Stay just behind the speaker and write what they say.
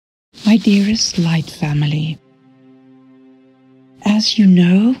My dearest Light family, as you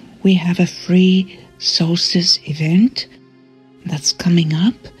know, we have a free solstice event that's coming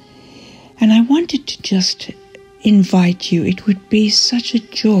up, and I wanted to just invite you. It would be such a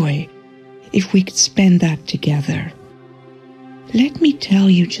joy if we could spend that together. Let me tell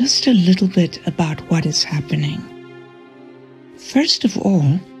you just a little bit about what is happening. First of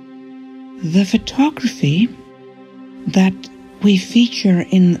all, the photography that we feature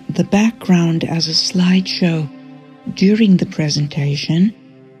in the background as a slideshow during the presentation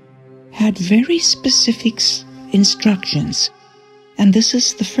had very specific instructions, and this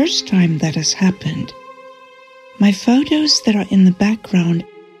is the first time that has happened. My photos that are in the background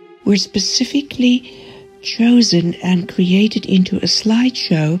were specifically chosen and created into a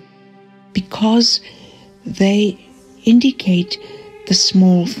slideshow because they indicate the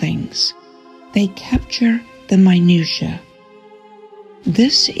small things. They capture the minutiae.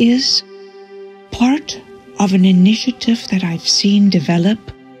 This is part of an initiative that I've seen develop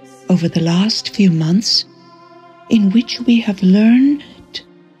over the last few months, in which we have learned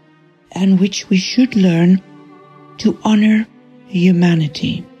and which we should learn to honor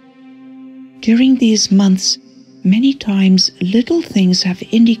humanity. During these months, many times little things have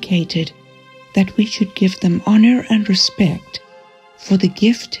indicated that we should give them honor and respect for the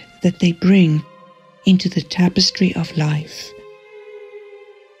gift that they bring into the tapestry of life.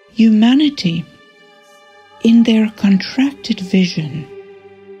 Humanity, in their contracted vision,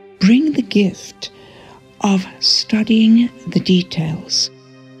 bring the gift of studying the details,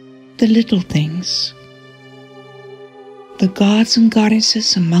 the little things. The gods and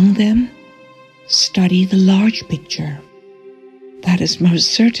goddesses among them study the large picture. That is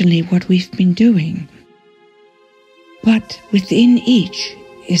most certainly what we've been doing. But within each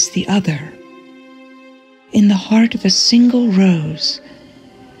is the other. In the heart of a single rose,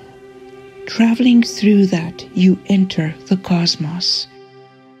 traveling through that, you enter the cosmos.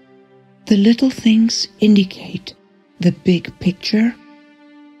 The little things indicate the big picture,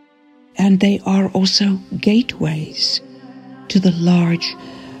 and they are also gateways to the large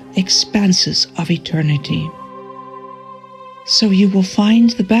expanses of eternity. So you will find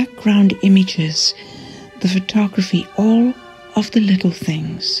the background images, the photography, all of the little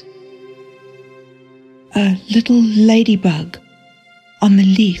things. A little ladybug on the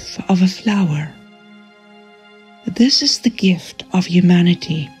leaf of a flower. This is the gift of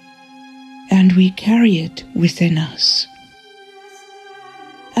humanity, and we carry it within us.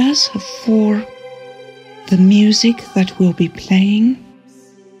 As for the music that will be playing,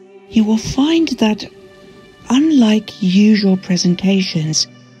 you will find that, unlike usual presentations,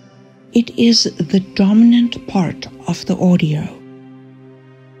 it is the dominant part of the audio.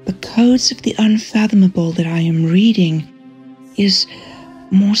 The codes of the unfathomable that I am reading is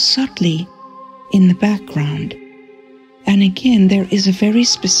more subtly in the background. And again, there is a very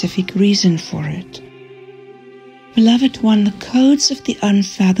specific reason for it. Beloved one, the codes of the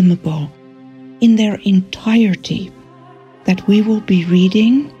unfathomable in their entirety that we will be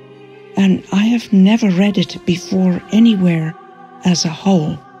reading, and I have never read it before anywhere as a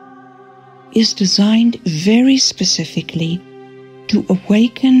whole, is designed very specifically to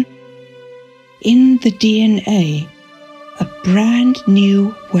awaken in the DNA a brand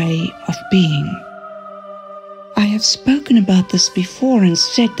new way of being. I have spoken about this before and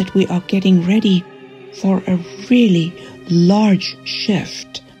said that we are getting ready for a really large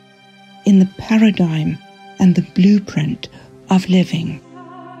shift in the paradigm and the blueprint of living,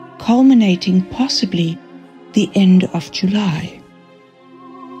 culminating possibly the end of July.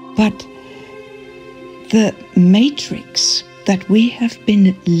 But the matrix that we have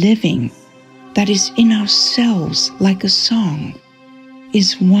been living, that is in ourselves like a song,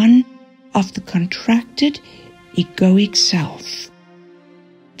 is one of the contracted egoic self.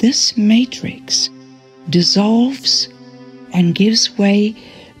 This matrix dissolves and gives way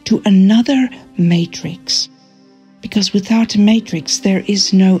to another matrix, because without a matrix there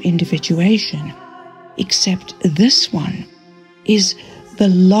is no individuation, except this one is the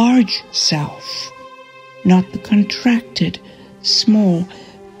large self, not the contracted, small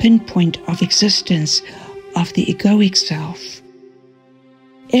pinpoint of existence of the egoic self.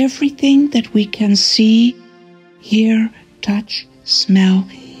 Everything that we can see, hear, touch, smell,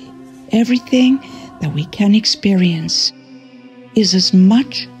 everything that we can experience is as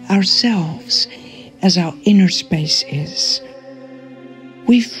much ourselves as our inner space is.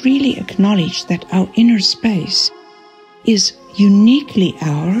 We freely acknowledge that our inner space is uniquely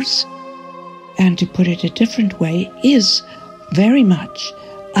ours, and to put it a different way, is very much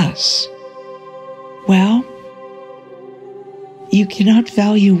us. Well, you cannot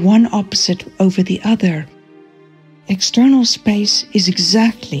value one opposite over the other. External space is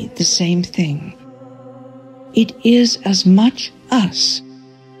exactly the same thing. It is as much us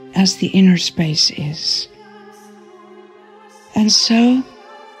as the inner space is. And so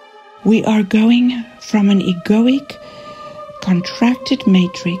we are going from an egoic, contracted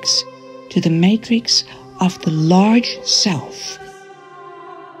matrix to the matrix of the large self.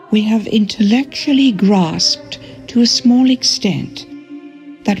 We have intellectually grasped to a small extent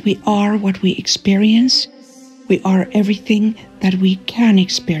that we are what we experience. We are everything that we can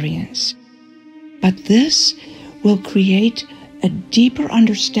experience. But this will create a deeper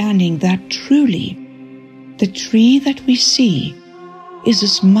understanding that truly the tree that we see is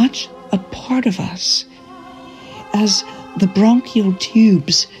as much a part of us as the bronchial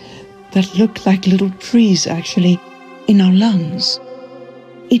tubes that look like little trees actually in our lungs.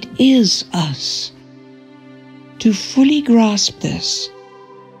 It is us. To fully grasp this,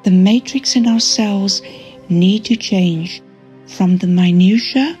 the matrix in our cells need to change from the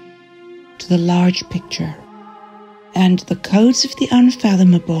minutiae to the large picture. And the codes of the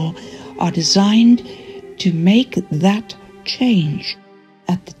unfathomable are designed to make that change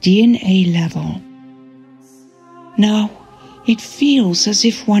at the DNA level. Now, it feels as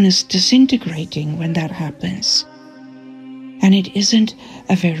if one is disintegrating when that happens. And it isn't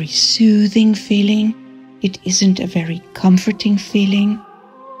a very soothing feeling. It isn't a very comforting feeling.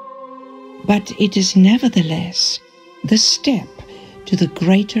 But it is nevertheless the step to the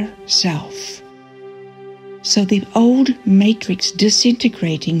greater self. So the old matrix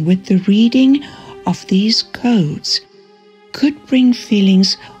disintegrating with the reading of these codes could bring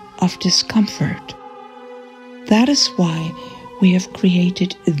feelings of discomfort. That is why we have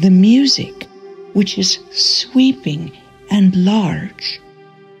created the music, which is sweeping and large.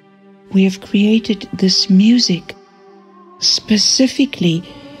 We have created this music specifically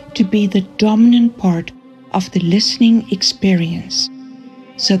to be the dominant part of the listening experience,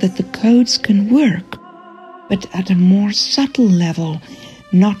 so that the codes can work, but at a more subtle level,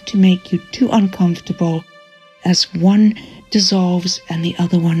 not to make you too uncomfortable as one dissolves and the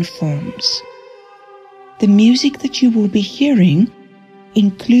other one forms. The music that you will be hearing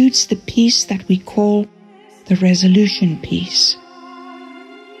includes the piece that we call the resolution piece.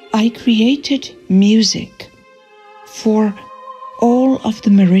 I created music for all of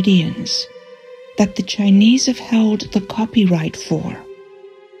the meridians that the Chinese have held the copyright for,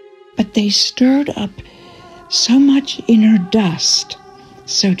 but they stirred up so much inner dust,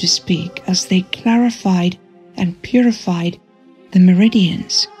 so to speak, as they clarified and purified the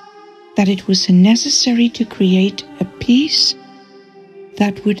meridians, that it was necessary to create a piece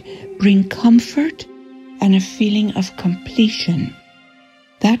that would bring comfort and a feeling of completion.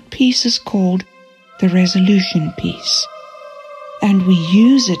 That piece is called the resolution piece. And we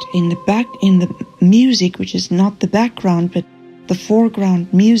use it in the music, which is not the background, but the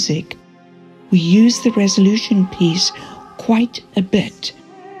foreground music. We use the resolution piece quite a bit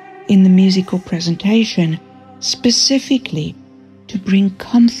in the musical presentation, specifically to bring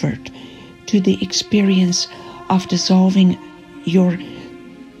comfort to the experience of dissolving your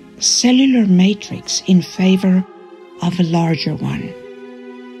cellular matrix in favor of a larger one.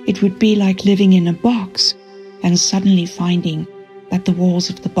 It would be like living in a box and suddenly finding that the walls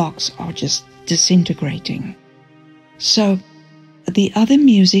of the box are just disintegrating. So the other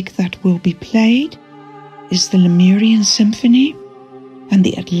music that will be played is the Lemurian Symphony and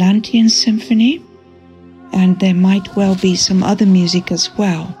the Atlantean Symphony, and there might well be some other music as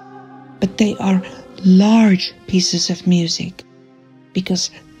well, but they are large pieces of music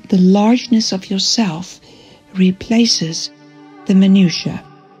because the largeness of yourself replaces the minutiae,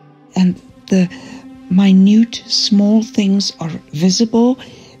 and the minute small things are visible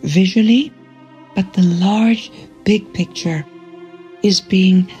visually, but the large big picture is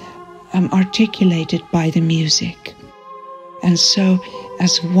being articulated by the music. And so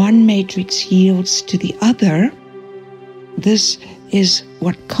as one matrix yields to the other, this is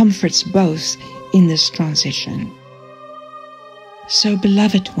what comforts both in this transition. So,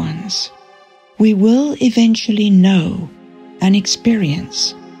 beloved ones, we will eventually know and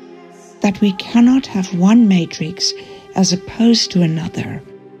experience that we cannot have one matrix as opposed to another,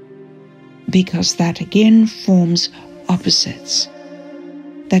 because that again forms opposites,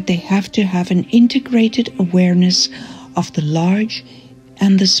 that they have to have an integrated awareness of the large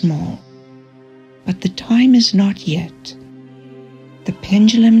and the small. But the time is not yet. The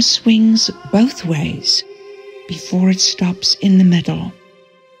pendulum swings both ways before it stops in the middle.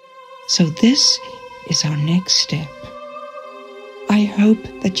 So this is our next step. I hope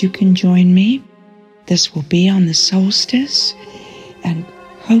that you can join me. This will be on the solstice, and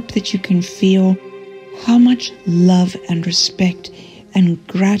hope that you can feel how much love and respect and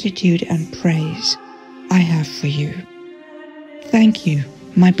gratitude and praise I have for you. Thank you,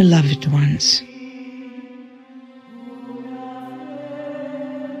 my beloved ones.